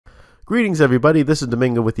Greetings everybody, this is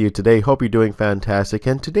Domingo with you today. Hope you're doing fantastic,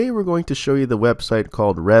 and today we're going to show you the website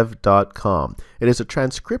called rev.com. It is a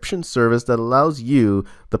transcription service that allows you,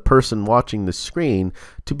 the person watching the screen,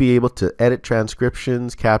 to be able to edit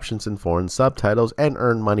transcriptions, captions, and foreign subtitles and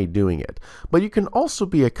earn money doing it. But you can also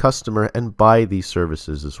be a customer and buy these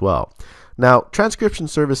services as well. Now, transcription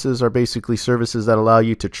services are basically services that allow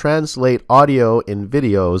you to translate audio in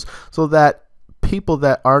videos so that people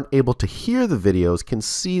that aren't able to hear the videos can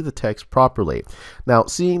see the text properly. Now,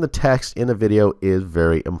 seeing the text in a video is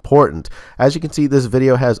very important. As you can see, this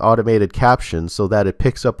video has automated captions so that it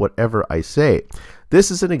picks up whatever I say. This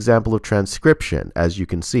is an example of transcription, as you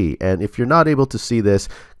can see, and if you're not able to see this,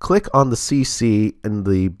 click on the CC in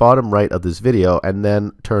the bottom right of this video and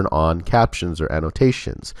then turn on captions or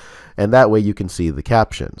annotations, and that way you can see the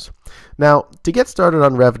captions. Now, to get started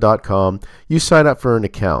on rev.com, you sign up for an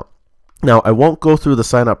account. Now, I won't go through the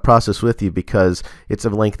sign up process with you because it's a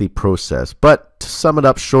lengthy process, but to sum it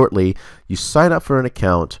up shortly, you sign up for an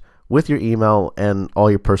account with your email and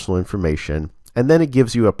all your personal information, and then it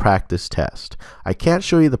gives you a practice test. I can't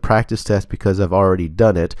show you the practice test because I've already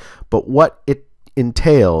done it, but what it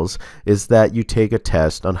entails is that you take a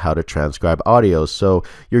test on how to transcribe audio. So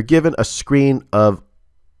you're given a screen of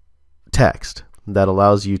text that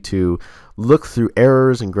allows you to look through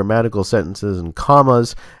errors and grammatical sentences and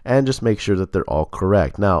commas and just make sure that they're all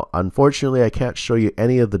correct. Now, unfortunately, I can't show you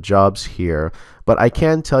any of the jobs here, but I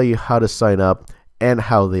can tell you how to sign up and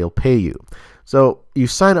how they'll pay you. So you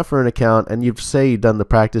sign up for an account and you say you've done the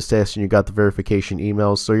practice test and you got the verification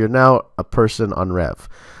emails, so you're now a person on Rev.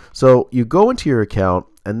 So you go into your account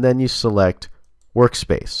and then you select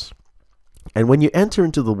Workspace. And when you enter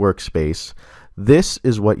into the workspace, this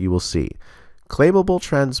is what you will see. Claimable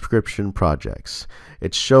transcription projects.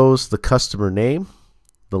 It shows the customer name,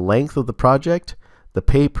 the length of the project, the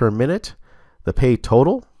pay per minute, the pay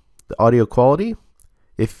total, the audio quality,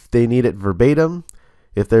 if they need it verbatim,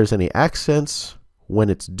 if there's any accents, when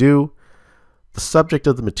it's due, the subject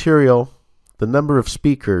of the material, the number of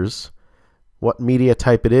speakers, what media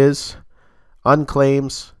type it is,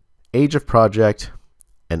 unclaims, age of project,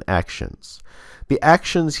 and actions. The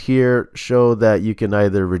actions here show that you can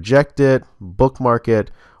either reject it, bookmark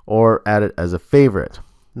it, or add it as a favorite.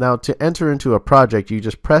 Now, to enter into a project, you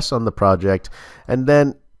just press on the project, and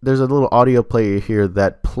then there's a little audio player here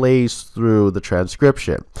that plays through the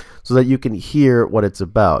transcription so that you can hear what it's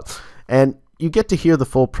about. And you get to hear the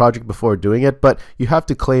full project before doing it, but you have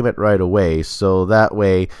to claim it right away so that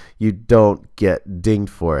way you don't get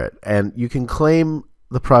dinged for it. And you can claim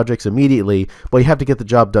the projects immediately, but you have to get the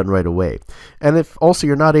job done right away. And if also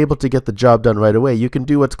you're not able to get the job done right away, you can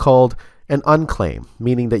do what's called an unclaim,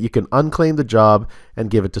 meaning that you can unclaim the job and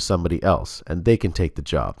give it to somebody else and they can take the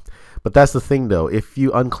job. But that's the thing though, if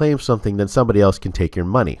you unclaim something, then somebody else can take your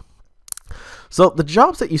money. So the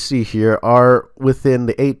jobs that you see here are within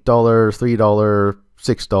the $8, $3,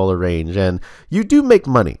 $6 range, and you do make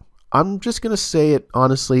money. I'm just going to say it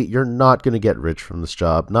honestly, you're not going to get rich from this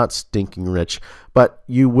job, not stinking rich, but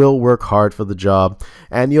you will work hard for the job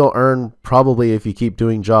and you'll earn, probably if you keep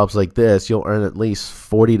doing jobs like this, you'll earn at least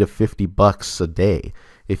 40 to 50 bucks a day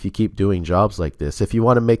if you keep doing jobs like this. If you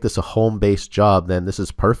want to make this a home-based job, then this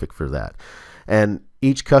is perfect for that. And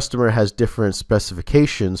each customer has different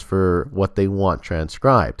specifications for what they want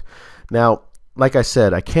transcribed. Now, like I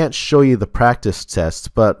said, I can't show you the practice tests,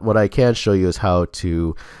 but what I can show you is how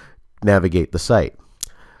to navigate the site.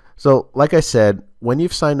 So like I said, when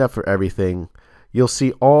you've signed up for everything, you'll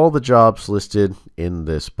see all the jobs listed in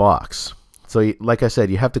this box. So like I said,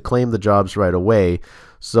 you have to claim the jobs right away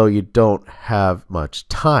so you don't have much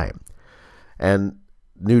time, and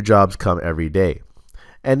new jobs come every day.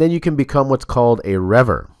 And then you can become what's called a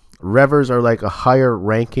rever. Revers are like a higher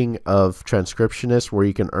ranking of transcriptionists where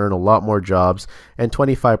you can earn a lot more jobs and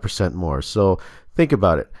 25% more. So think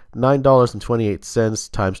about it,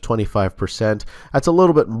 $9.28 times 25%, that's a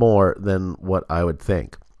little bit more than what I would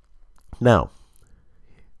think. Now,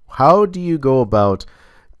 how do you go about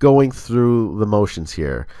going through the motions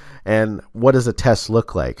here? And what does a test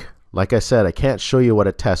look like? Like I said, I can't show you what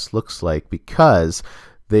a test looks like because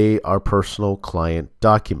they are personal client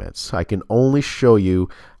documents. I can only show you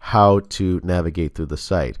how to navigate through the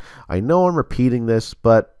site. I know I'm repeating this,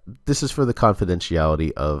 but this is for the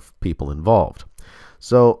confidentiality of people involved.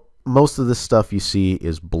 So most of this stuff you see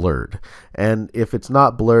is blurred, and if it's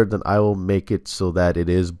not blurred, then I will make it so that it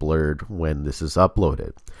is blurred when this is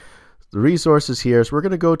uploaded. The resources here is we're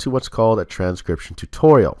going to go to what's called a transcription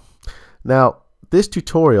tutorial. Now, this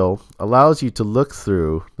tutorial allows you to look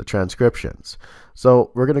through the transcriptions.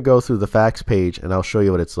 So we're going to go through the facts page and I'll show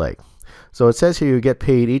you what it's like. So it says here you get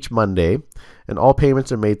paid each Monday, and all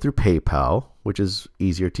payments are made through PayPal, which is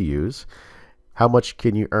easier to use. How much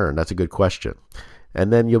can you earn? That's a good question.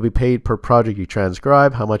 And then you'll be paid per project you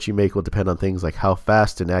transcribe. How much you make will depend on things like how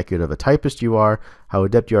fast and accurate of a typist you are, how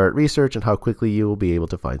adept you are at research, and how quickly you will be able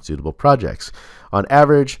to find suitable projects. On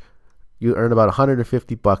average, you earn about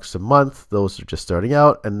 $150 a month. Those are just starting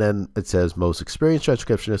out. And then it says most experienced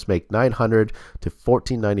transcriptionists make $900 to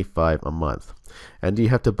 $14.95 a month. And do you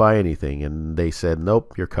have to buy anything? And they said,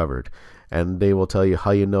 nope, you're covered. And they will tell you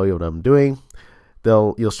how you know what I'm doing.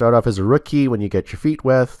 You'll start off as a rookie when you get your feet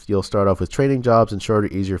wet. You'll start off with training jobs and shorter,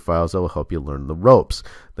 easier files that will help you learn the ropes.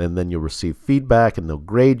 Then you'll receive feedback and they'll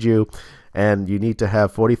grade you. And you need to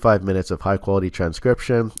have 45 minutes of high-quality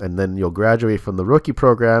transcription. And then you'll graduate from the rookie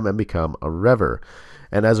program and become a rever.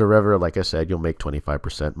 And as a rever, like I said, you'll make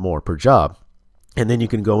 25% more per job. And then you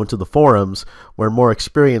can go into the forums where more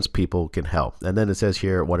experienced people can help. And then it says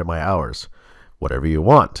here, what are my hours? Whatever you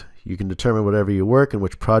want. You can determine whatever you work and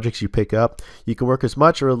which projects you pick up. You can work as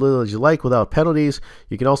much or as little as you like without penalties.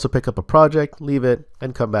 You can also pick up a project, leave it,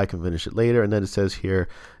 and come back and finish it later. And then it says here,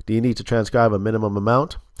 do you need to transcribe a minimum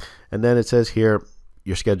amount? And then it says here,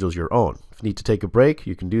 your schedule is your own. If you need to take a break,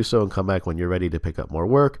 you can do so and come back when you're ready to pick up more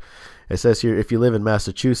work. It says here, if you live in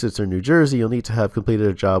Massachusetts or New Jersey, you'll need to have completed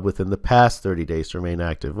a job within the past 30 days to remain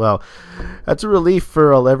active. Well, that's a relief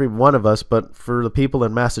for every one of us, but for the people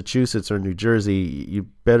in Massachusetts or New Jersey, you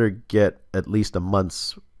better get at least a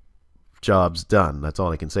month's jobs done. That's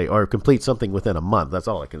all I can say. Or complete something within a month. That's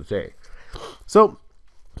all I can say. So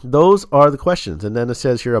those are the questions. And then it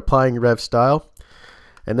says here, applying Rev style.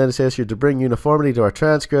 And then it says here, to bring uniformity to our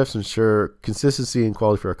transcripts, ensure consistency and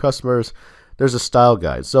quality for our customers, there's a style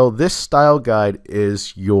guide. So this style guide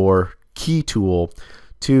is your key tool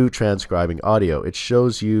to transcribing audio. It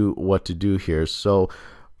shows you what to do here. So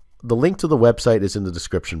the link to the website is in the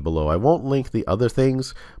description below. I won't link the other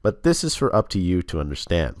things, but this is for up to you to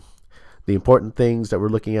understand. The important things that we're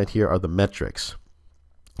looking at here are the metrics.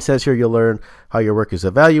 It says here you'll learn how your work is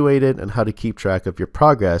evaluated and how to keep track of your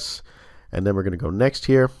progress. And then we're going to go next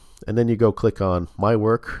here, and then you go click on my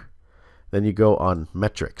work, then you go on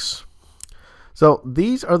metrics. So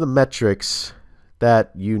these are the metrics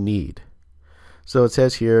that you need. So it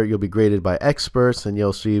says here you'll be graded by experts and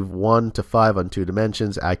you'll receive 1 to 5 on 2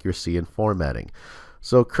 dimensions, accuracy and formatting.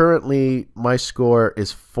 So currently my score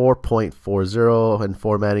is 4.40 and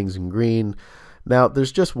formatting's in green. Now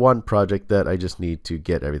there's just one project that I just need to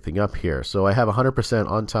get everything up here. So I have 100%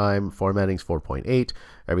 on time, formatting's 4.8,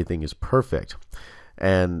 everything is perfect.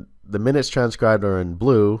 And the minutes transcribed are in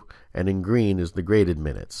blue, and in green is the graded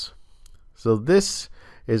minutes. So this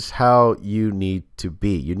is how you need to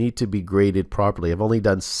be. You need to be graded properly. I've only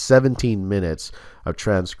done 17 minutes of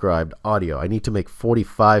transcribed audio. I need to make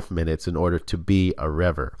 45 minutes in order to be a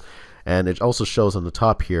rever. And it also shows on the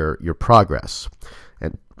top here your progress.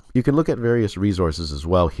 And you can look at various resources as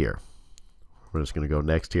well here. We're just going to go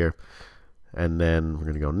next here. And then we're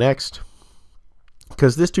going to go next,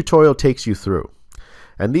 because this tutorial takes you through.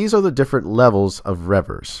 And these are the different levels of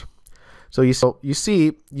revers. So you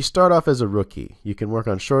see, you start off as a rookie. You can work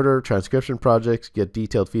on shorter transcription projects, get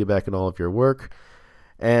detailed feedback on all of your work.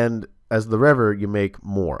 And as the rever, you make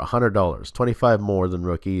more, $100, $25 more than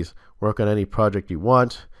rookies. Work on any project you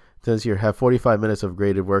want. It says here, have 45 minutes of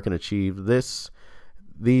graded work and achieve these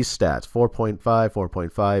stats, 4.5,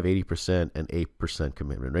 4.5, 80%, and 8%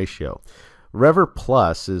 commitment ratio. Rever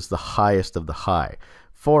Plus is the highest of the high.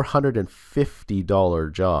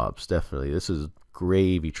 $450 jobs, definitely. This is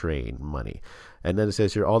gravy train money. And then it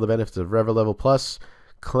says here, all the benefits of Rever Level Plus.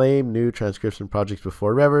 Claim new transcription projects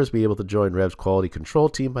before Revers. Be able to join Rev's quality control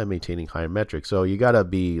team by maintaining higher metrics. So you got to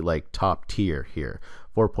be like top tier here.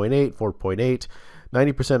 4.8, 4.8.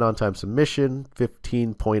 90% on-time submission,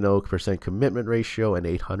 15.0% commitment ratio, and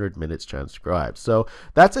 800 minutes transcribed. So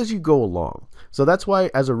that's as you go along. So that's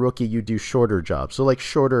why as a rookie you do shorter jobs, so like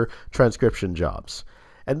shorter transcription jobs.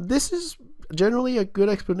 And this is generally a good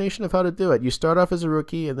explanation of how to do it. You start off as a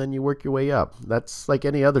rookie and then you work your way up. That's like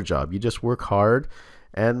any other job. You just work hard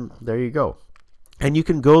and there you go. And you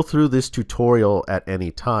can go through this tutorial at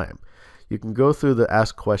any time. You can go through the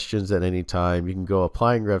ask questions at any time. You can go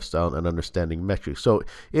applying Rev style and understanding metrics. So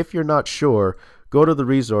if you're not sure, go to the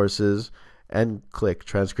resources and click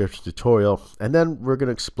transcription tutorial. And then we're going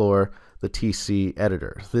to explore the TC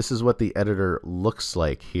editor. This is what the editor looks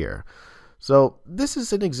like here. So this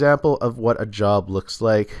is an example of what a job looks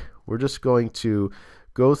like. We're just going to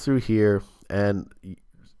go through here and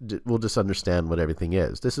we'll just understand what everything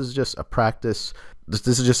is. This is just a practice. This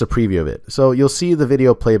is just a preview of it. So you'll see the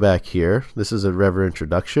video playback here. This is a Rever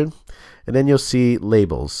introduction. And then you'll see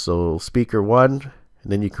labels. So speaker 1,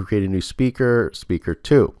 and then you can create a new speaker, speaker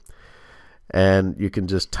 2. And you can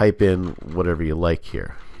just type in whatever you like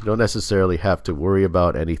here. You don't necessarily have to worry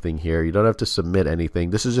about anything here. You don't have to submit anything.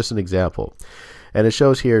 This is just an example. And it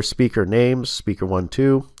shows here speaker names, speaker 1,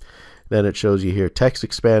 2. Then it shows you here text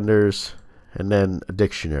expanders, and then a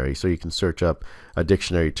dictionary. So you can search up a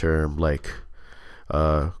dictionary term like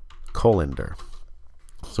colander.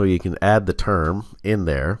 So you can add the term in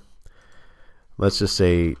there. Let's just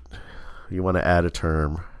say you want to add a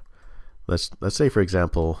term. Let's say, for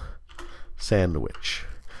example, sandwich.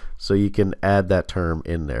 So you can add that term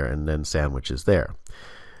in there, and then sandwich is there.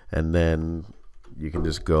 And then you can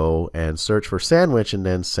just go and search for sandwich, and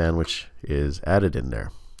then sandwich is added in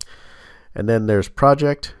there. And then there's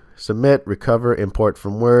project, submit, recover, import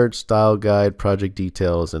from Word, style guide, project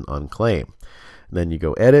details, and unclaim. And then you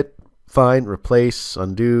go edit, find, replace,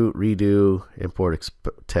 undo, redo, import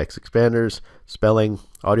text expanders, spelling,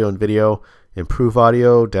 audio and video, improve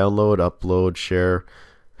audio, download, upload, share,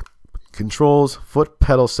 controls, foot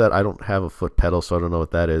pedal set. I don't have a foot pedal, so I don't know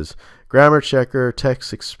what that is. Grammar checker,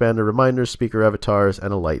 text expander, reminders, speaker avatars,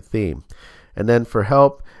 and a light theme. And then for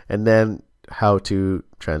help, and then how to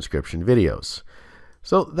transcription videos.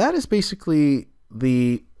 So that is basically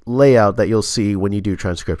the layout that you'll see when you do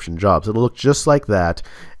transcription jobs. It'll look just like that,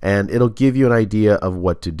 and it'll give you an idea of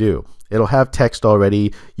what to do. It'll have text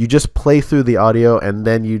already. You just play through the audio, and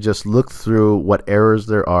then you just look through what errors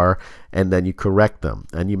there are, and then you correct them.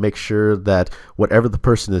 And you make sure that whatever the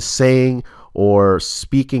person is saying or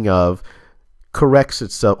speaking of corrects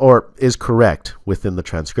itself, or is correct within the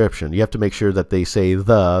transcription. You have to make sure that they say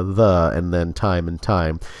the, and then time and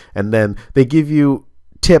time. And then they give you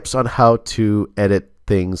tips on how to edit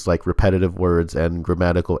things like repetitive words and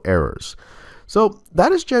grammatical errors. So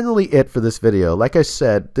that is generally it for this video. Like I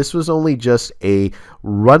said, this was only just a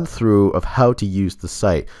run through of how to use the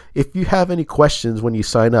site. If you have any questions when you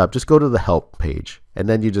sign up, just go to the help page, and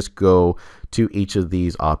then you just go to each of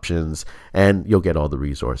these options and you'll get all the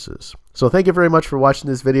resources. So thank you very much for watching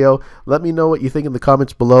this video. Let me know what you think in the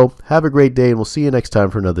comments below. Have a great day, and we'll see you next time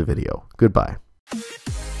for another video. Goodbye.